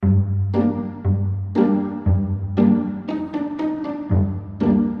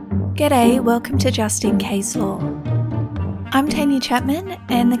G'day, welcome to Just in Case Law. I'm Tanya Chapman,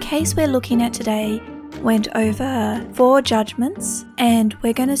 and the case we're looking at today went over 4 judgments, and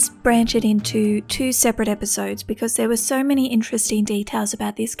we're going to branch it into 2 separate episodes because there were so many interesting details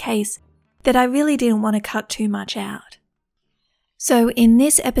about this case that I really didn't want to cut too much out. So in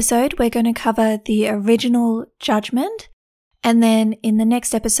this episode, we're going to cover the original judgment, and then in the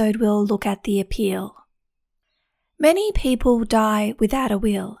next episode, we'll look at the appeal. Many people die without a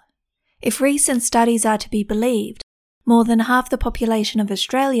will. If recent studies are to be believed, more than half the population of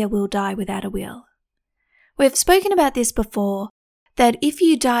Australia will die without a will. We've spoken about this before, that if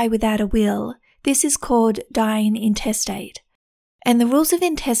you die without a will, this is called dying intestate, and the rules of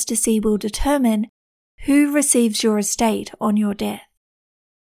intestacy will determine who receives your estate on your death.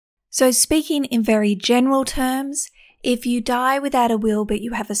 So speaking in very general terms, if you die without a will but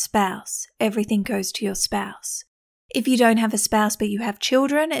you have a spouse, everything goes to your spouse. If you don't have a spouse but you have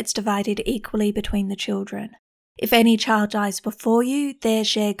children, it's divided equally between the children. If any child dies before you, their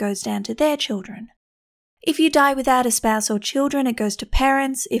share goes down to their children. If you die without a spouse or children, it goes to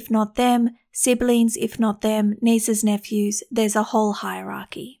parents, if not them, siblings, if not them, nieces, nephews. There's a whole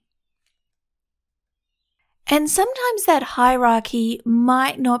hierarchy. And sometimes that hierarchy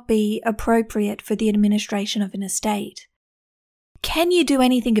might not be appropriate for the administration of an estate. Can you do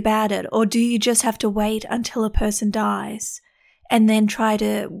anything about it, or do you just have to wait until a person dies and then try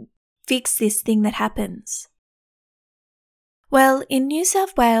to fix this thing that happens? Well, in New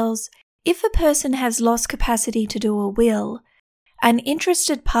South Wales, if a person has lost capacity to do a will, an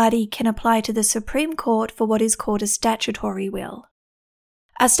interested party can apply to the Supreme Court for what is called a statutory will.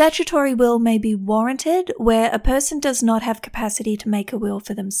 A statutory will may be warranted where a person does not have capacity to make a will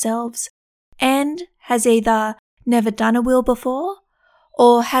for themselves and has either never done a will before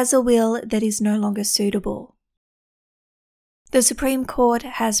or has a will that is no longer suitable. The Supreme Court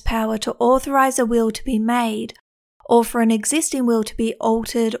has power to authorise a will to be made or for an existing will to be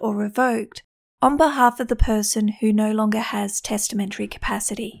altered or revoked on behalf of the person who no longer has testamentary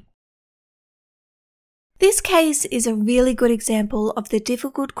capacity. This case is a really good example of the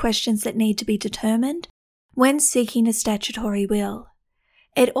difficult questions that need to be determined when seeking a statutory will.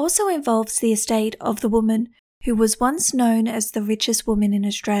 It also involves the estate of the woman who was once known as the richest woman in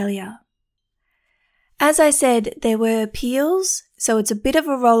Australia. As I said, there were appeals, so it's a bit of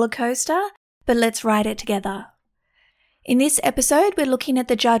a roller coaster, but let's write it together. In this episode, we're looking at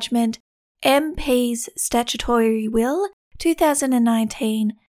the judgment MP's Statutory Will,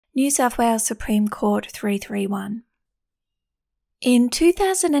 2019, New South Wales Supreme Court 331. In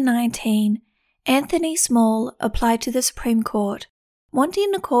 2019, Anthony Small applied to the Supreme Court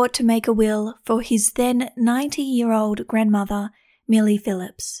wanting the court to make a will for his then 90-year-old grandmother, Millie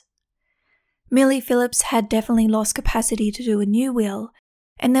Phillips. Millie Phillips had definitely lost capacity to do a new will,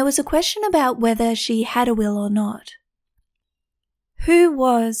 and there was a question about whether she had a will or not. Who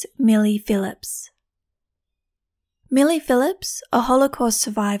was Millie Phillips? Millie Phillips, a Holocaust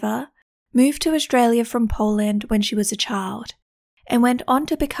survivor, moved to Australia from Poland when she was a child and went on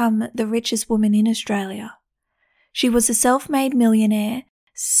to become the richest woman in Australia. She was a self-made millionaire,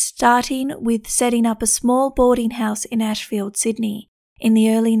 starting with setting up a small boarding house in Ashfield, Sydney, in the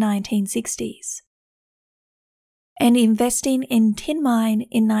early 1960s, and investing in tin mine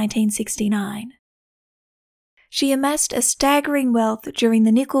in 1969. She amassed a staggering wealth during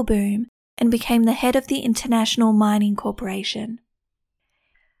the nickel boom and became the head of the International Mining Corporation.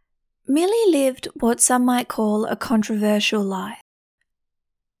 Millie lived what some might call a controversial life,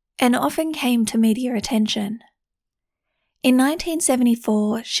 and often came to media attention. In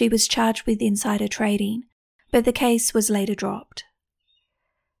 1974, she was charged with insider trading, but the case was later dropped.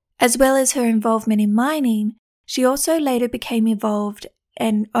 As well as her involvement in mining, she also later became involved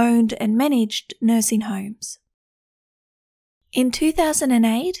and owned and managed nursing homes. In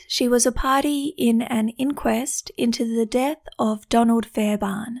 2008, she was a party in an inquest into the death of Donald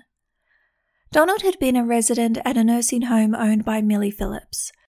Fairbairn. Donald had been a resident at a nursing home owned by Millie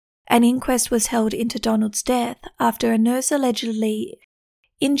Phillips. An inquest was held into Donald's death after a nurse allegedly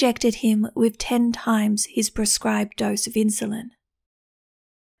injected him with 10 times his prescribed dose of insulin.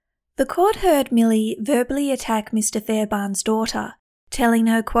 The court heard Millie verbally attack Mr. Fairbairn's daughter, telling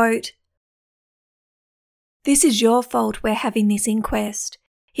her, quote, "This is your fault we're having this inquest.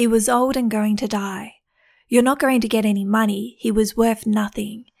 He was old and going to die. You're not going to get any money. He was worth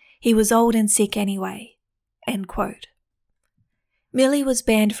nothing. He was old and sick anyway." End quote. Millie was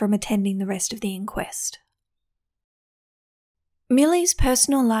banned from attending the rest of the inquest. Millie's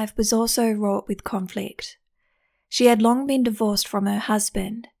personal life was also wrought with conflict. She had long been divorced from her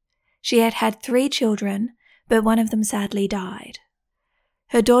husband. She had had 3 children, but one of them sadly died.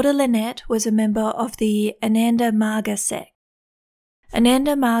 Her daughter Lynette was a member of the Ananda Marga sect.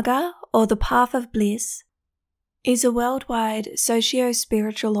 Ananda Marga, or the Path of Bliss, is a worldwide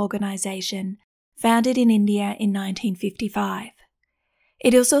socio-spiritual organization founded in India in 1955.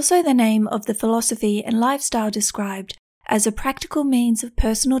 It is also the name of the philosophy and lifestyle described as a practical means of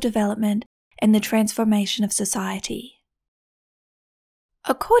personal development and the transformation of society.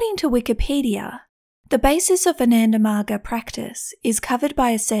 According to Wikipedia, the basis of Ananda Marga practice is covered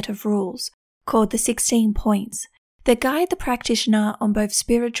by a set of rules called the 16 Points that guide the practitioner on both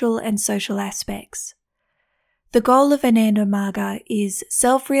spiritual and social aspects. The goal of Ananda Marga is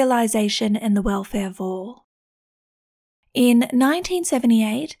self-realization and the welfare of all. In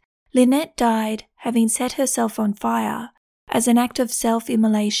 1978, Lynette died having set herself on fire as an act of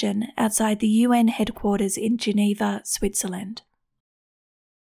self-immolation outside the UN headquarters in Geneva, Switzerland.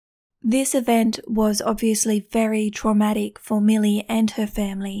 This event was obviously very traumatic for Millie and her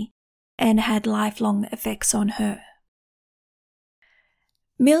family and had lifelong effects on her.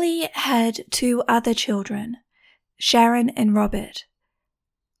 Millie had 2 other children, Sharon and Robert.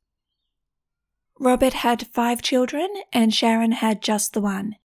 Robert had 5 children and Sharon had just the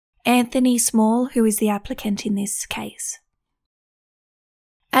one, Anthony Small, who is the applicant in this case.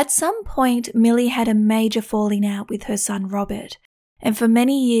 At some point, Millie had a major falling out with her son Robert, and for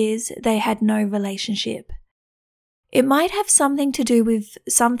many years they had no relationship. It might have something to do with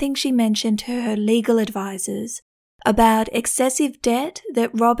something she mentioned to her legal advisors about excessive debt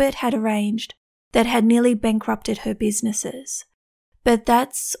that Robert had arranged that had nearly bankrupted her businesses. But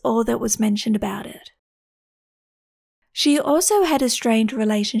that's all that was mentioned about it. She also had a strained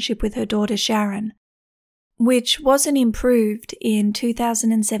relationship with her daughter Sharon, which wasn't improved in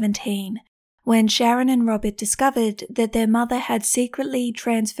 2017 when Sharon and Robert discovered that their mother had secretly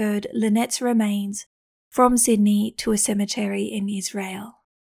transferred Lynette's remains from Sydney to a cemetery in Israel.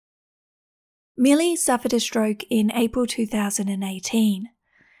 Millie suffered a stroke in April 2018.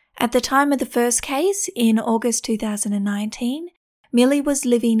 At the time of the first case, in August 2019, Millie was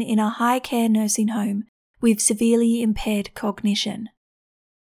living in a high-care nursing home with severely impaired cognition.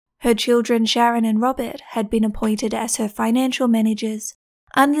 Her children Sharon and Robert had been appointed as her financial managers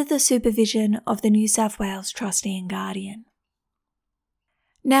under the supervision of the New South Wales Trustee and Guardian.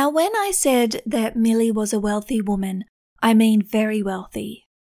 Now, when I said that Millie was a wealthy woman, I mean very wealthy.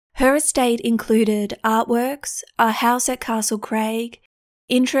 Her estate included artworks, a house at Castle Craig,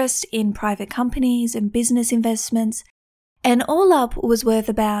 interest in private companies and business investments, and all up was worth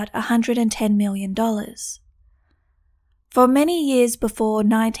about $110 million. For many years before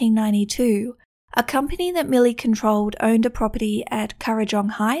 1992, a company that Millie controlled owned a property at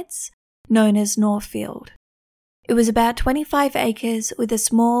Currajong Heights, known as Northfield. It was about 25 acres with a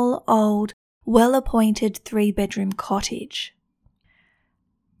small, old, well-appointed 3-bedroom cottage.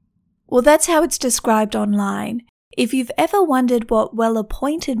 Well, that's how it's described online. If you've ever wondered what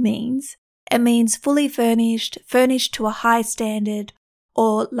well-appointed means, it means fully furnished, furnished to a high standard,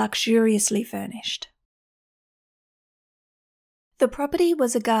 or luxuriously furnished. The property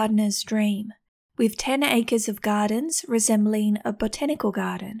was a gardener's dream, with 10 acres of gardens resembling a botanical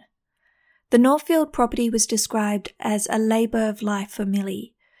garden. The Northfield property was described as a labour of life for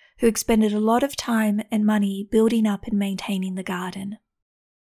Millie, who expended a lot of time and money building up and maintaining the garden.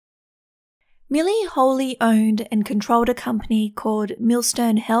 Millie wholly owned and controlled a company called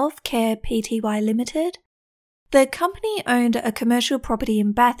Millstone Health Care Pty Limited. The company owned a commercial property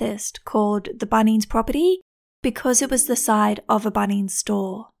in Bathurst called the Bunnings property because it was the site of a Bunnings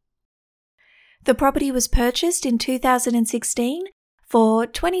store. The property was purchased in 2016 for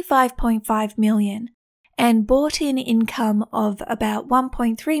 $25.5 million and brought in income of about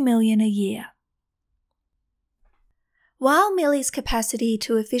 $1.3 million a year. While Millie's capacity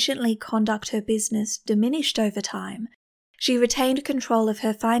to efficiently conduct her business diminished over time, she retained control of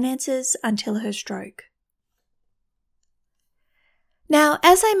her finances until her stroke. Now,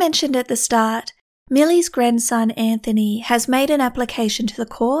 as I mentioned at the start, Millie's grandson Anthony has made an application to the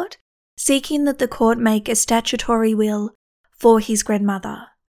court seeking that the court make a statutory will for his grandmother.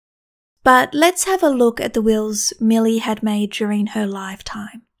 But let's have a look at the wills Millie had made during her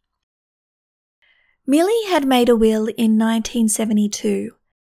lifetime. Millie had made a will in 1972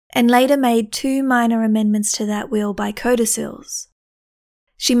 and later made 2 minor amendments to that will by codicils.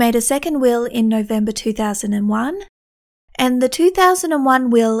 She made a second will in November 2001, and the 2001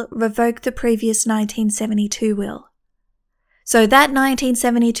 will revoked the previous 1972 will. So that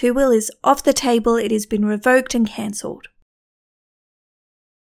 1972 will is off the table, it has been revoked and cancelled.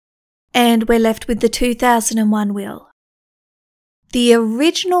 And we're left with the 2001 will. The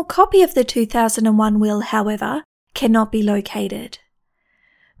original copy of the 2001 will, however, cannot be located.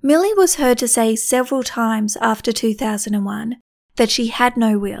 Millie was heard to say several times after 2001 that she had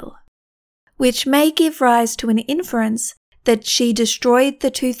no will, which may give rise to an inference that she destroyed the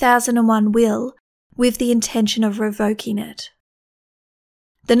 2001 will with the intention of revoking it.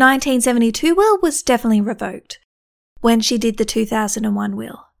 The 1972 will was definitely revoked when she did the 2001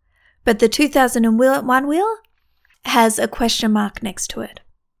 will, but the 2001 will has a question mark next to it.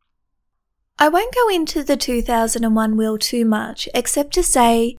 I won't go into the 2001 will too much, except to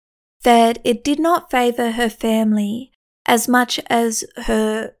say that it did not favour her family as much as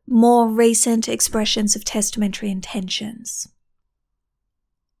her more recent expressions of testamentary intentions.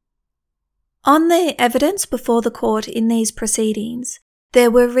 On the evidence before the court in these proceedings,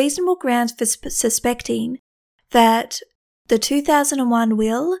 there were reasonable grounds for suspecting that the 2001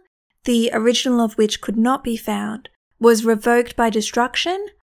 will, the original of which could not be found, was revoked by destruction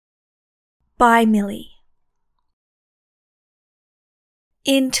by Millie.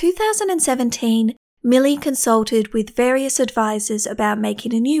 In 2017, Millie consulted with various advisors about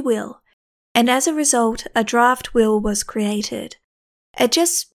making a new will, and as a result, a draft will was created. It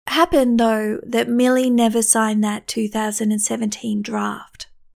just happened, though, that Millie never signed that 2017 draft.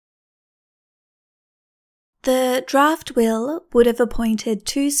 The draft will would have appointed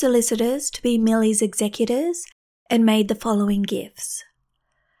 2 solicitors to be Millie's executors and made the following gifts.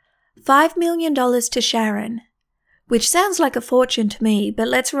 $5 million to Sharon, which sounds like a fortune to me, but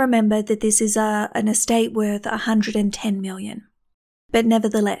let's remember that this is an estate worth $110 million. But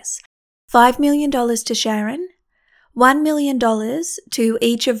nevertheless, $5 million to Sharon, $1 million to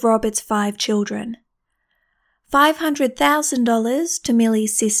each of Robert's 5 children, $500,000 to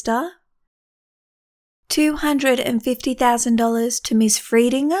Millie's sister, $250,000 to Miss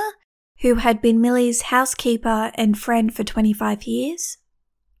Friedinger, who had been Millie's housekeeper and friend for 25 years,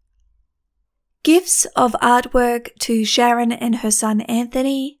 gifts of artwork to Sharon and her son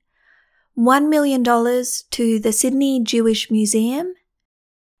Anthony, $1 million to the Sydney Jewish Museum,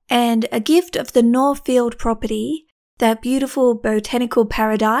 and a gift of the Northfield property, that beautiful botanical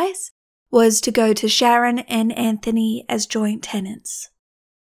paradise, was to go to Sharon and Anthony as joint tenants.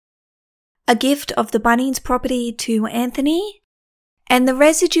 A gift of the Bunnings property to Anthony, and the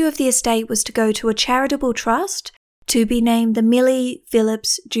residue of the estate was to go to a charitable trust to be named the Millie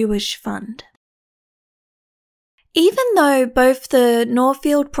Phillips Jewish Fund. Even though both the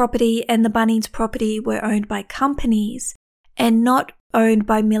Northfield property and the Bunnings property were owned by companies and not owned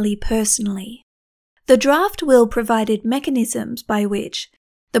by Millie personally, the draft will provided mechanisms by which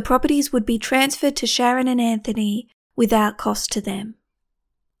the properties would be transferred to Sharon and Anthony without cost to them.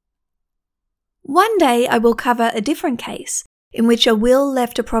 One day I will cover a different case in which a will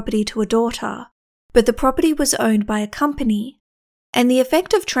left a property to a daughter, but the property was owned by a company, and the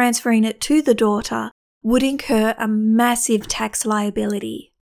effect of transferring it to the daughter would incur a massive tax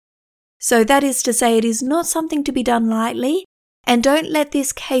liability. So that is to say, it is not something to be done lightly, and don't let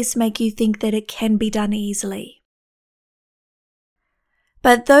this case make you think that it can be done easily.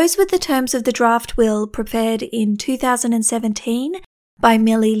 But those were the terms of the draft will prepared in 2017 by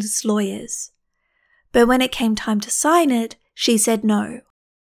Millie's lawyers. But when it came time to sign it, she said no.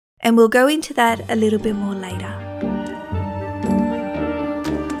 And we'll go into that a little bit more later.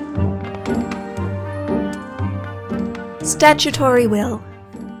 Statutory Will.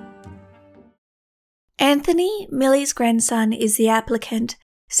 Anthony, Millie's grandson, is the applicant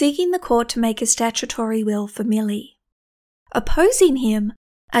seeking the court to make a statutory will for Millie. Opposing him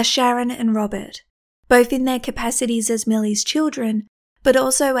are Sharon and Robert, both in their capacities as Millie's children, but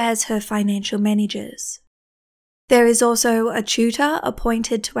also as her financial managers. There is also a tutor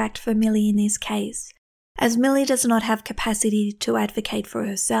appointed to act for Millie in this case, as Millie does not have capacity to advocate for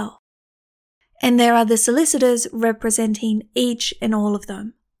herself. And there are the solicitors representing each and all of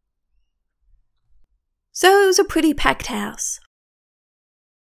them. So it was a pretty packed house.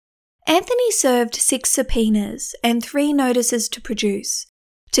 Anthony served 6 subpoenas and 3 notices to produce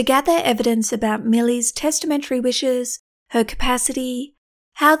to gather evidence about Millie's testamentary wishes, her capacity,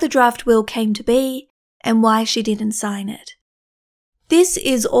 how the draft will came to be, and why she didn't sign it. This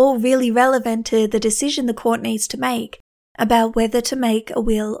is all really relevant to the decision the court needs to make about whether to make a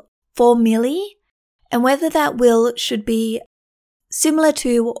will for Millie and whether that will should be similar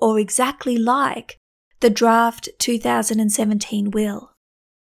to or exactly like the draft 2017 will.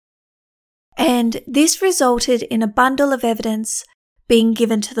 And this resulted in a bundle of evidence being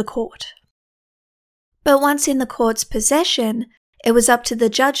given to the court. But once in the court's possession, it was up to the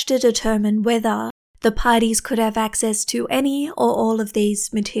judge to determine whether the parties could have access to any or all of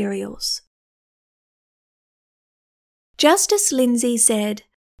these materials. Justice Lindsay said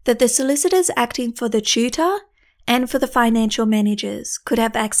that the solicitors acting for the tutor and for the financial managers could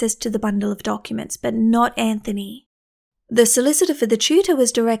have access to the bundle of documents, but not Anthony. The solicitor for the tutor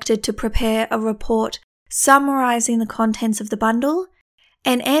was directed to prepare a report summarising the contents of the bundle,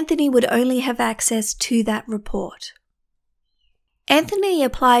 and Anthony would only have access to that report. Anthony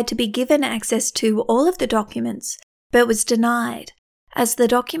applied to be given access to all of the documents, but was denied, as the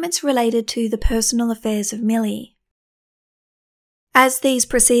documents related to the personal affairs of Millie. As these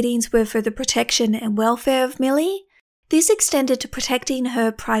proceedings were for the protection and welfare of Millie, this extended to protecting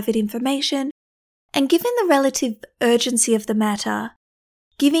her private information, and given the relative urgency of the matter,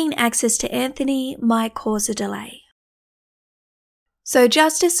 giving access to Anthony might cause a delay. So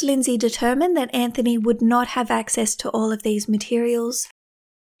Justice Lindsay determined that Anthony would not have access to all of these materials,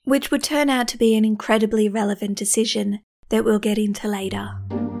 which would turn out to be an incredibly relevant decision that we'll get into later.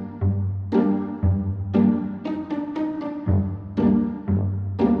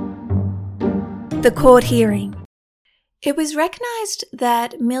 The court hearing. It was recognised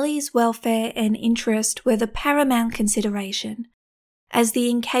that Millie's welfare and interest were the paramount consideration, as the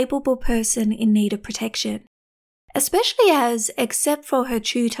incapable person in need of protection, especially as, except for her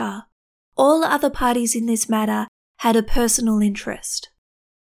tutor, all other parties in this matter had a personal interest.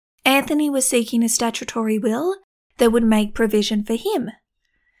 Anthony was seeking a statutory will that would make provision for him.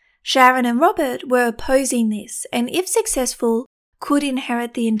 Sharon and Robert were opposing this, and if successful, could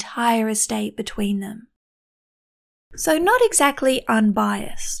inherit the entire estate between them. So not exactly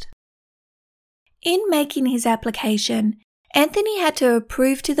unbiased. In making his application, Anthony had to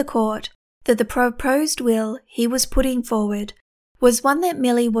prove to the court that the proposed will he was putting forward was one that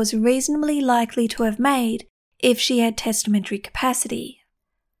Millie was reasonably likely to have made if she had testamentary capacity.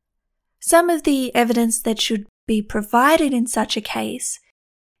 Some of the evidence that should be provided in such a case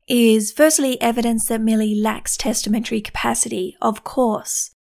is firstly evidence that Millie lacks testamentary capacity, of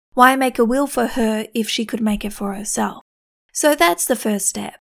course. Why make a will for her if she could make it for herself? So that's the first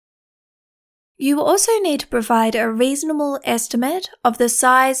step. You also need to provide a reasonable estimate of the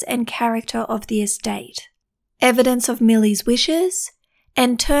size and character of the estate, evidence of Millie's wishes,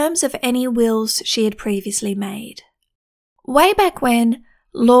 and terms of any wills she had previously made. Way back when,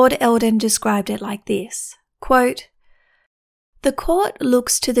 Lord Eldon described it like this, quote, "The court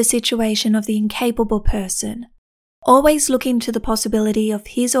looks to the situation of the incapable person, always looking to the possibility of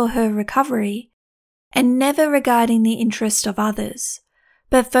his or her recovery, and never regarding the interest of others,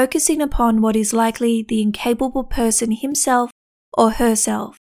 but focusing upon what is likely the incapable person himself or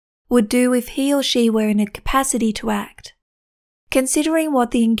herself would do if he or she were in a capacity to act, considering what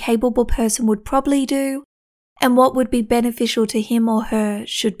the incapable person would probably do and what would be beneficial to him or her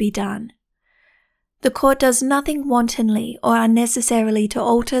should be done. The court does nothing wantonly or unnecessarily to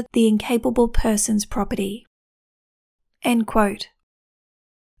alter the incapable person's property." End quote.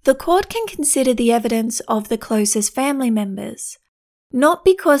 The court can consider the evidence of the closest family members, not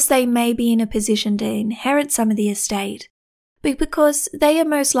because they may be in a position to inherit some of the estate, but because they are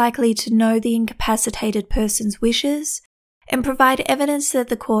most likely to know the incapacitated person's wishes and provide evidence that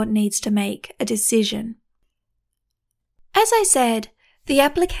the court needs to make a decision. As I said, the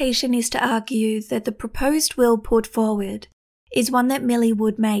application is to argue that the proposed will put forward is one that Millie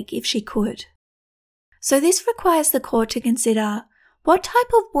would make if she could. So this requires the court to consider what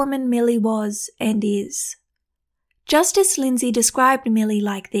type of woman Millie was and is. Justice Lindsay described Millie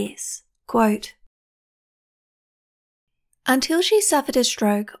like this, quote, "Until she suffered a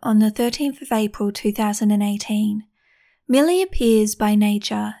stroke on the 13th of April 2018, Millie appears by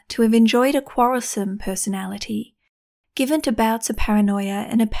nature to have enjoyed a quarrelsome personality, given to bouts of paranoia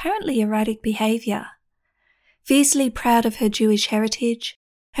and apparently erratic behaviour. Fiercely proud of her Jewish heritage,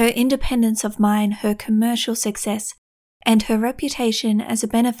 her independence of mind, her commercial success, and her reputation as a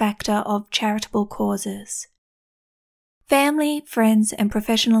benefactor of charitable causes. Family, friends, and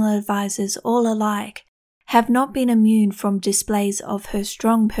professional advisors all alike have not been immune from displays of her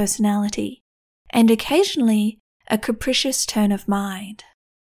strong personality, and occasionally a capricious turn of mind.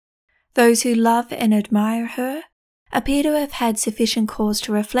 Those who love and admire her appear to have had sufficient cause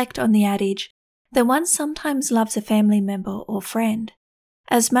to reflect on the adage that one sometimes loves a family member or friend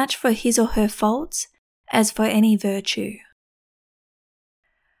as much for his or her faults as for any virtue.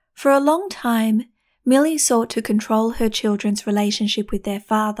 For a long time, Millie sought to control her children's relationship with their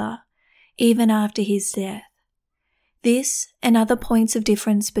father, even after his death. This and other points of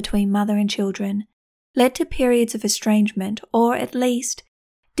difference between mother and children led to periods of estrangement or, at least,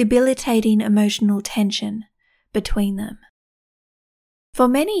 debilitating emotional tension between them. For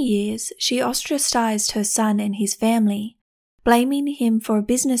many years, she ostracized her son and his family, blaming him for a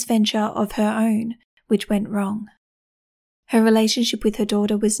business venture of her own which went wrong. Her relationship with her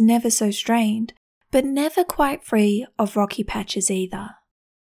daughter was never so strained, but never quite free of rocky patches either.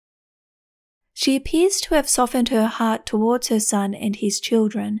 She appears to have softened her heart towards her son and his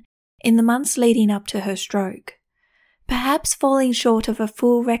children in the months leading up to her stroke, perhaps falling short of a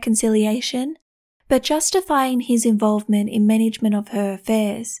full reconciliation, but justifying his involvement in management of her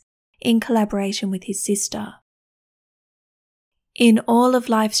affairs in collaboration with his sister. In all of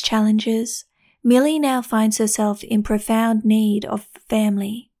life's challenges, Millie now finds herself in profound need of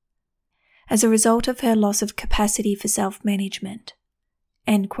family as a result of her loss of capacity for self-management."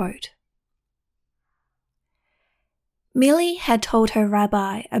 End quote. Millie had told her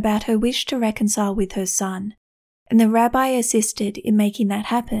rabbi about her wish to reconcile with her son, and the rabbi assisted in making that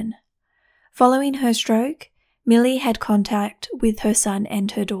happen. Following her stroke, Millie had contact with her son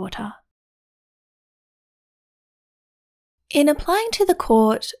and her daughter. In applying to the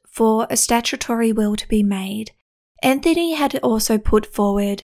court for a statutory will to be made, Anthony had also put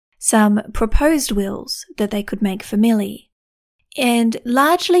forward some proposed wills that they could make for Millie, and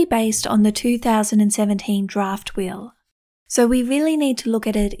largely based on the 2017 draft will, so we really need to look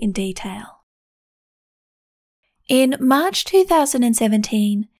at it in detail. In March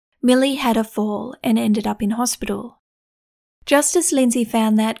 2017, Millie had a fall and ended up in hospital. Justice Lindsay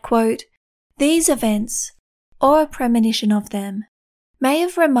found that, quote, "These events, or a premonition of them, may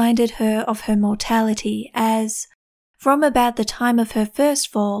have reminded her of her mortality as, from about the time of her first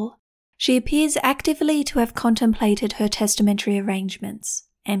fall, she appears actively to have contemplated her testamentary arrangements."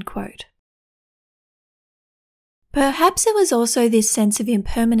 End quote. Perhaps it was also this sense of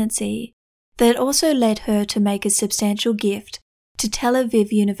impermanency that also led her to make a substantial gift to Tel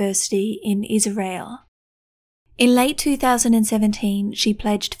Aviv University in Israel. In late 2017, she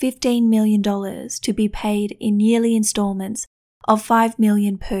pledged $15 million to be paid in yearly installments of $5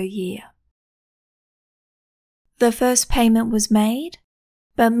 million per year. The first payment was made,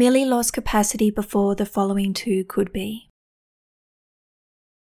 but Millie lost capacity before the following two could be.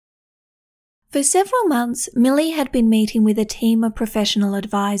 For several months, Millie had been meeting with a team of professional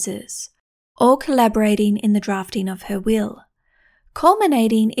advisors, all collaborating in the drafting of her will,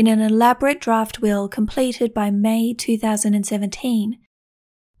 culminating in an elaborate draft will completed by May 2017,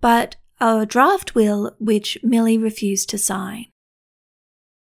 but a draft will which Millie refused to sign.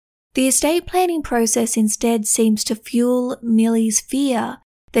 The estate planning process instead seems to fuel Millie's fear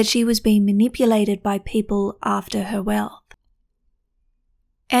that she was being manipulated by people after her wealth.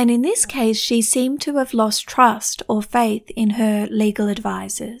 And in this case, she seemed to have lost trust or faith in her legal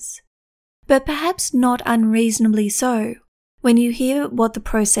advisors, but perhaps not unreasonably so when you hear what the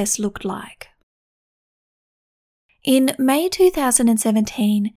process looked like. In May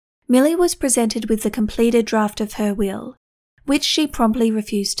 2017, Millie was presented with the completed draft of her will, which she promptly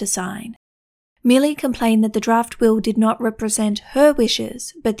refused to sign. Millie complained that the draft will did not represent her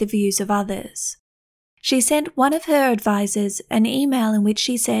wishes, but the views of others. She sent one of her advisors an email in which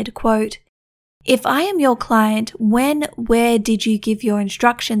she said, quote, "If I am your client, where did you give your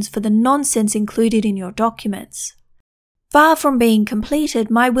instructions for the nonsense included in your documents? Far from being completed,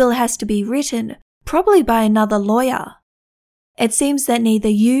 my will has to be written, probably by another lawyer. It seems that neither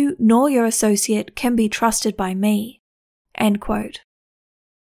you nor your associate can be trusted by me." End quote.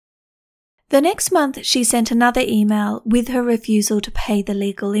 The next month, she sent another email with her refusal to pay the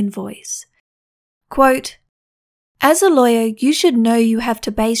legal invoice. Quote, "As a lawyer, you should know you have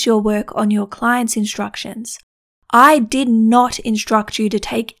to base your work on your client's instructions. I did not instruct you to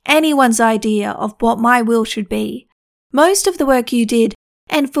take anyone's idea of what my will should be. Most of the work you did,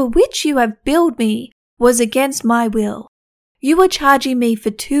 and for which you have billed me, was against my will. You were charging me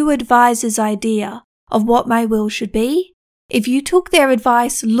for two advisors' idea of what my will should be. If you took their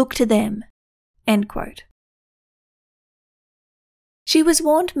advice, look to them." End quote. She was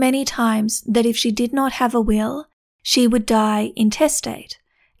warned many times that if she did not have a will, she would die intestate,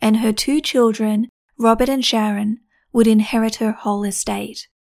 and her two children, Robert and Sharon, would inherit her whole estate.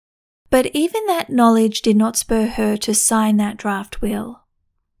 But even that knowledge did not spur her to sign that draft will.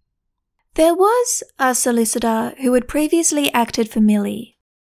 There was a solicitor who had previously acted for Millie.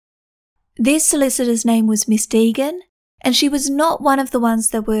 This solicitor's name was Miss Deegan, and she was not one of the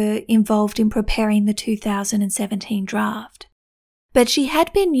ones that were involved in preparing the 2017 draft, but she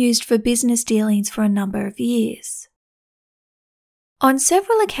had been used for business dealings for a number of years. On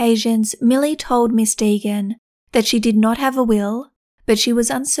several occasions, Millie told Miss Deegan that she did not have a will, but she was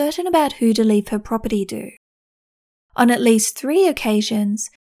uncertain about who to leave her property to. On at least 3 occasions,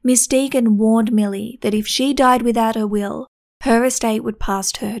 Miss Deegan warned Millie that if she died without a will, her estate would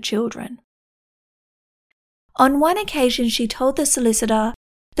pass to her children. On one occasion, she told the solicitor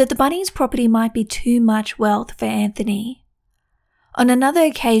that the Bunnies' property might be too much wealth for Anthony. On another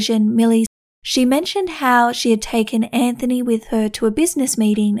occasion, Millie she mentioned how she had taken Anthony with her to a business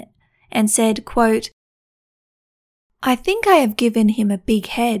meeting and said, quote, "I think I have given him a big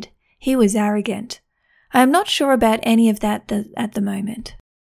head. He was arrogant. I am not sure about any of that at the moment."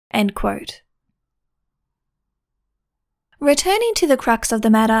 End quote. Returning to the crux of the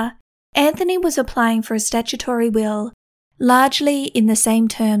matter, Anthony was applying for a statutory will, largely in the same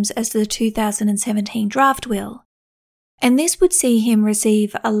terms as the 2017 draft will, and this would see him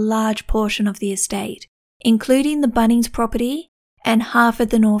receive a large portion of the estate, including the Bunnings property and half of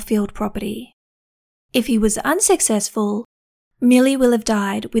the Northfield property. If he was unsuccessful, Millie will have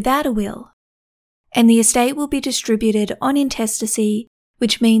died without a will, and the estate will be distributed on intestacy,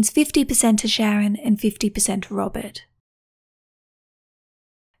 which means 50% to Sharon and 50% to Robert.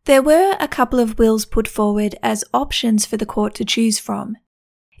 There were a couple of wills put forward as options for the court to choose from,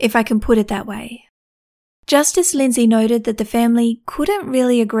 if I can put it that way. Justice Lindsay noted that the family couldn't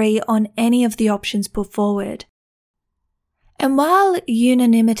really agree on any of the options put forward. And while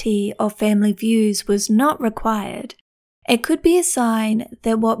unanimity of family views was not required, it could be a sign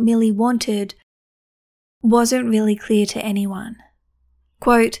that what Millie wanted wasn't really clear to anyone.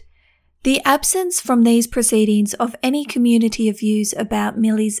 Quote, "The absence from these proceedings of any community of views about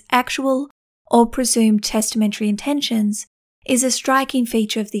Millie's actual or presumed testamentary intentions is a striking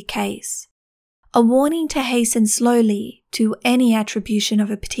feature of the case, a warning to hasten slowly to any attribution of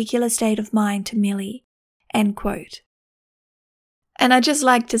a particular state of mind to Millie." End quote. And I just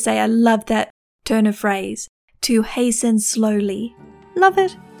like to say I love that turn of phrase, to hasten slowly. Love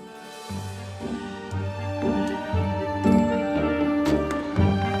it.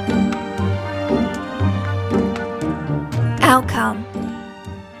 Outcome.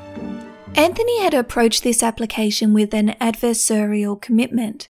 Anthony had approached this application with an adversarial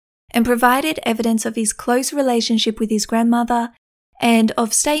commitment and provided evidence of his close relationship with his grandmother and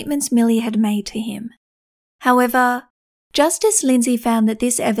of statements Millie had made to him. However, Justice Lindsay found that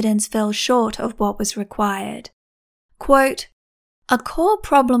this evidence fell short of what was required. Quote, "A core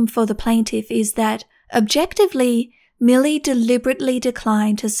problem for the plaintiff is that, objectively, Millie deliberately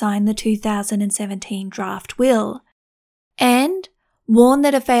declined to sign the 2017 draft will, and, warned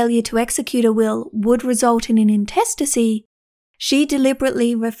that a failure to execute a will would result in an intestacy, she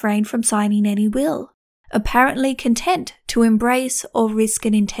deliberately refrained from signing any will, apparently content to embrace or risk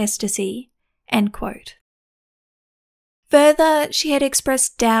an intestacy." End quote. Further, she had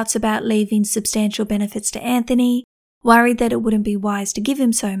expressed doubts about leaving substantial benefits to Anthony, worried that it wouldn't be wise to give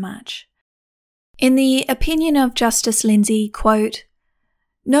him so much. In the opinion of Justice Lindsay, quote,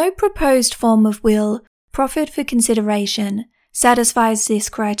 "No proposed form of will proffered for consideration satisfies this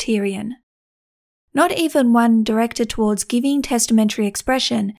criterion. Not even one directed towards giving testamentary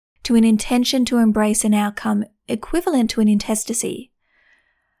expression to an intention to embrace an outcome equivalent to an intestacy.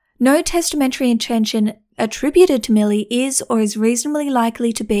 No testamentary intention attributed to Millie is or is reasonably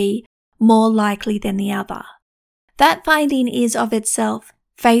likely to be more likely than the other. That finding is of itself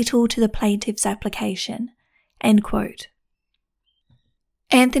fatal to the plaintiff's application." End quote.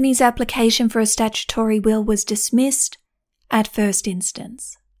 Anthony's application for a statutory will was dismissed at first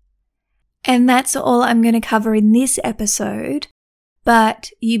instance. And that's all I'm going to cover in this episode,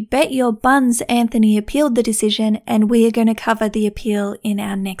 but you bet your buns Anthony appealed the decision, and we are going to cover the appeal in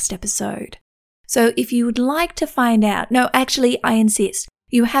our next episode. So if you would like to find out, no, actually, I insist,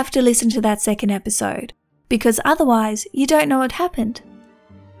 you have to listen to that second episode, because otherwise you don't know what happened.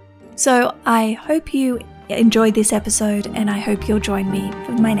 So I hope you enjoyed this episode, and I hope you'll join me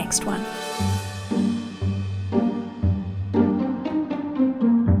for my next one.